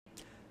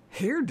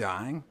Hair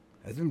dyeing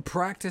has been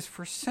practiced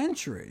for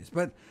centuries,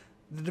 but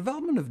the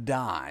development of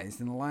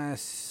dyes in the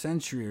last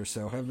century or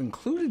so have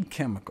included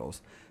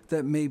chemicals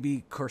that may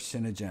be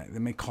carcinogenic, that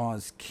may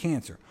cause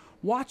cancer.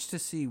 Watch to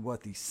see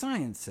what the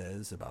science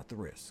says about the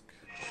risk.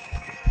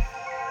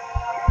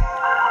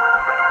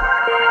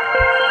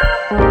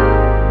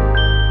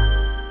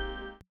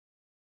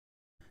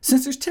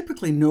 Since there's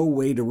typically no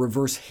way to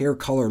reverse hair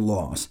color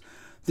loss,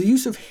 the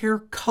use of hair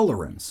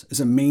colorants is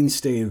a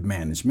mainstay of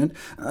management,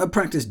 a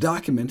practice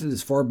documented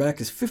as far back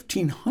as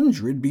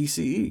 1500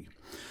 BCE.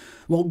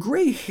 While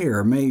gray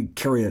hair may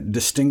carry a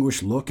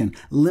distinguished look and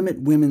limit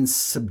women's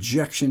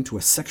subjection to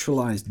a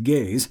sexualized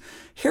gaze,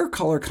 hair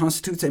color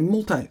constitutes a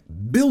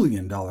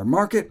multi-billion-dollar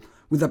market,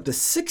 with up to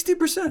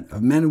 60%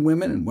 of men and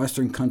women in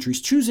Western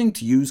countries choosing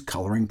to use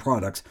coloring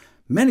products,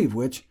 many of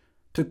which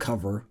to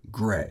cover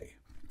gray.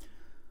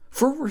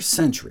 For over a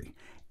century,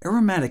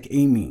 aromatic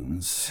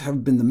amines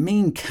have been the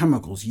main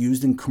chemicals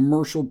used in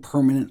commercial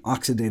permanent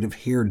oxidative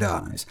hair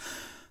dyes.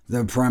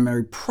 The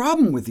primary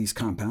problem with these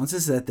compounds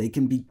is that they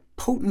can be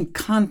potent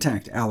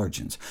contact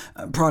allergens.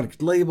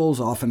 Product labels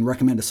often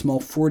recommend a small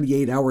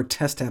 48-hour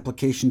test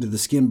application to the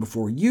skin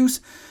before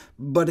use,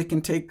 but it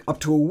can take up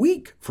to a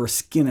week for a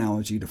skin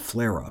allergy to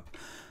flare up.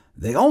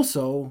 They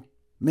also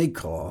may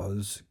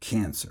cause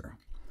cancer.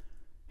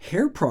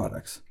 Hair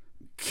products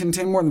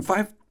contain more than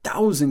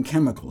 5,000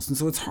 chemicals, and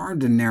so it's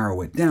hard to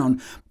narrow it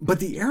down, but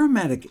the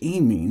aromatic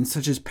amines,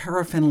 such as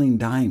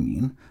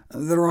paraphenylenediamine,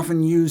 that are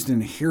often used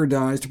in hair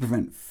dyes to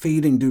prevent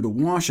fading due to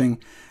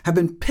washing, have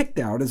been picked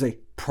out as a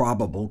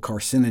probable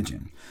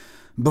carcinogen.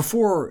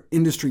 Before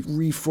industry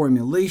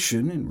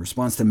reformulation in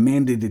response to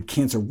mandated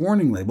cancer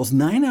warning labels,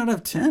 9 out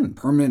of 10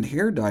 permanent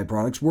hair dye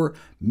products were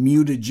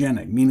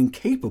mutagenic, meaning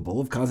capable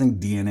of causing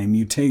DNA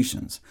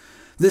mutations.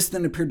 This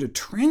then appeared to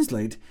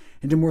translate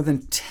into more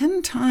than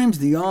 10 times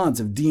the odds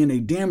of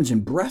DNA damage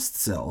in breast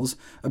cells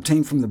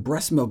obtained from the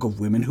breast milk of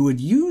women who had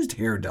used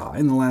hair dye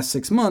in the last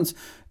 6 months,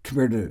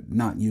 compared to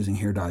not using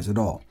hair dyes at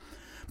all.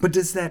 But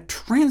does that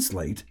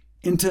translate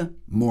into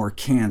more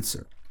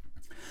cancer?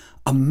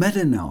 A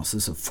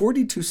meta-analysis of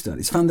 42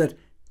 studies found that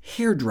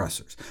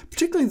hairdressers,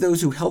 particularly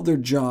those who held their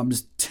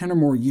jobs 10 or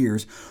more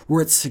years,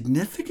 were at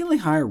significantly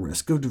higher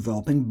risk of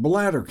developing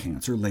bladder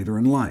cancer later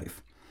in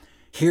life.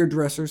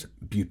 Hairdressers,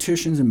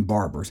 beauticians, and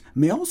barbers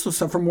may also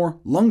suffer more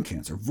lung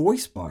cancer,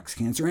 voice box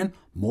cancer, and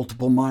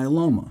multiple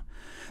myeloma.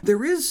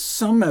 There is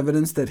some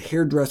evidence that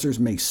hairdressers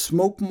may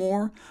smoke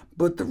more,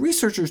 but the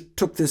researchers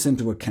took this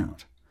into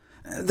account.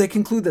 They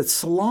conclude that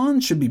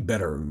salons should be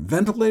better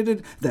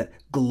ventilated, that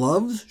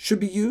gloves should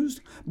be used,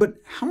 but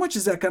how much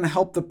is that going to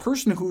help the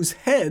person whose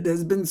head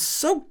has been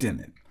soaked in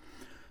it?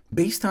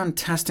 Based on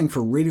testing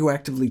for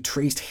radioactively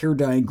traced hair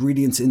dye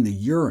ingredients in the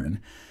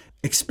urine,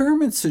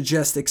 experiments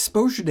suggest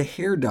exposure to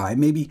hair dye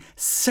may be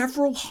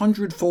several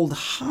hundredfold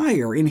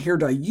higher in hair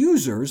dye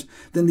users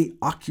than the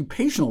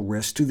occupational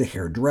risk to the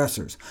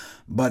hairdressers.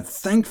 But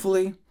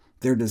thankfully,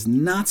 there does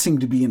not seem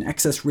to be an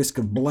excess risk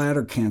of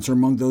bladder cancer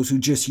among those who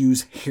just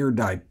use hair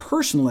dye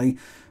personally.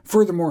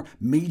 Furthermore,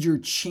 major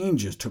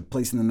changes took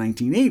place in the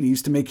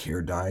 1980s to make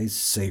hair dyes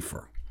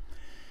safer.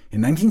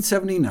 In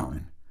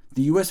 1979,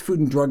 the U.S. Food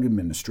and Drug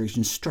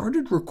Administration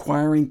started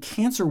requiring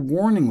cancer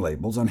warning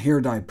labels on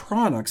hair dye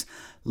products,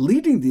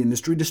 leading the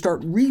industry to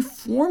start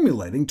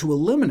reformulating to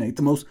eliminate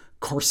the most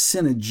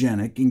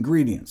carcinogenic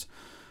ingredients.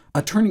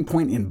 A turning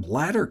point in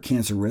bladder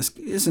cancer risk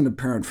isn't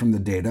apparent from the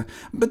data,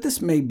 but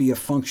this may be a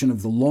function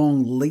of the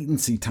long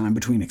latency time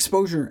between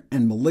exposure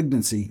and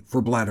malignancy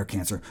for bladder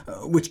cancer,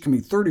 which can be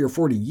 30 or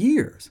 40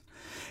 years.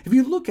 If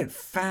you look at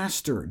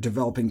faster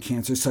developing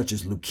cancers such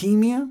as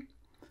leukemia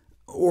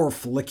or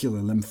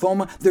follicular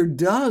lymphoma, there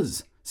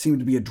does seem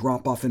to be a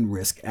drop-off in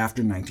risk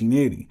after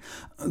 1980,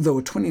 though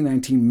a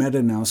 2019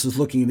 meta-analysis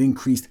looking at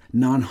increased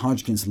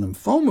non-Hodgkin's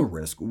lymphoma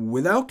risk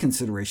without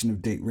consideration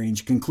of date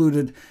range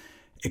concluded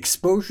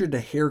exposure to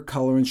hair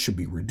colorants should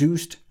be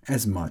reduced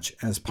as much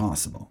as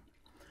possible.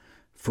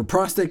 For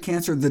prostate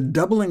cancer, the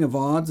doubling of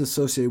odds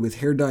associated with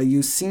hair dye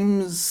use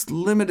seems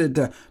limited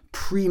to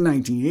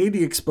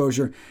pre-1980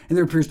 exposure, and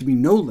there appears to be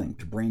no link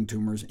to brain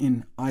tumors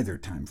in either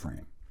time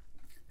frame.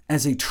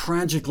 As a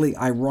tragically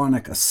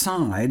ironic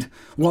aside,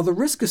 while the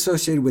risk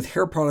associated with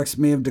hair products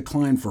may have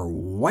declined for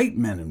white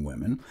men and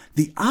women,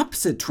 the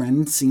opposite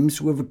trend seems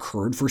to have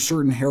occurred for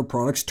certain hair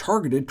products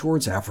targeted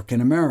towards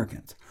African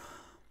Americans.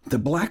 The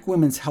Black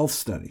Women's Health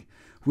Study,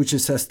 which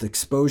assessed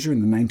exposure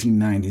in the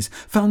 1990s,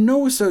 found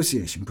no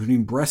association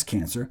between breast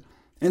cancer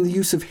and the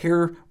use of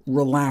hair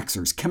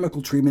relaxers,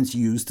 chemical treatments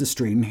used to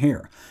straighten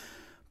hair.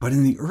 But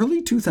in the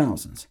early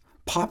 2000s,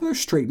 popular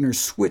straighteners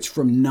switched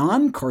from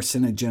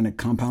non-carcinogenic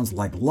compounds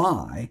like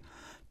lye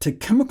to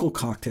chemical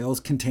cocktails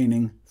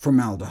containing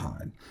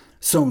formaldehyde.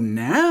 So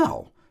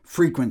now,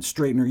 frequent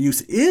straightener use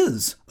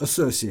is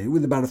associated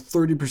with about a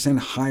 30%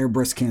 higher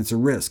breast cancer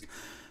risk.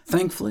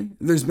 Thankfully,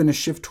 there's been a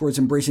shift towards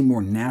embracing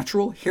more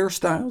natural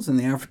hairstyles in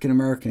the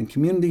African-American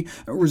community,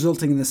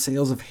 resulting in the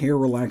sales of hair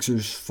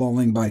relaxers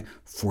falling by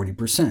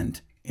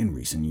 40% in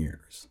recent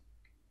years.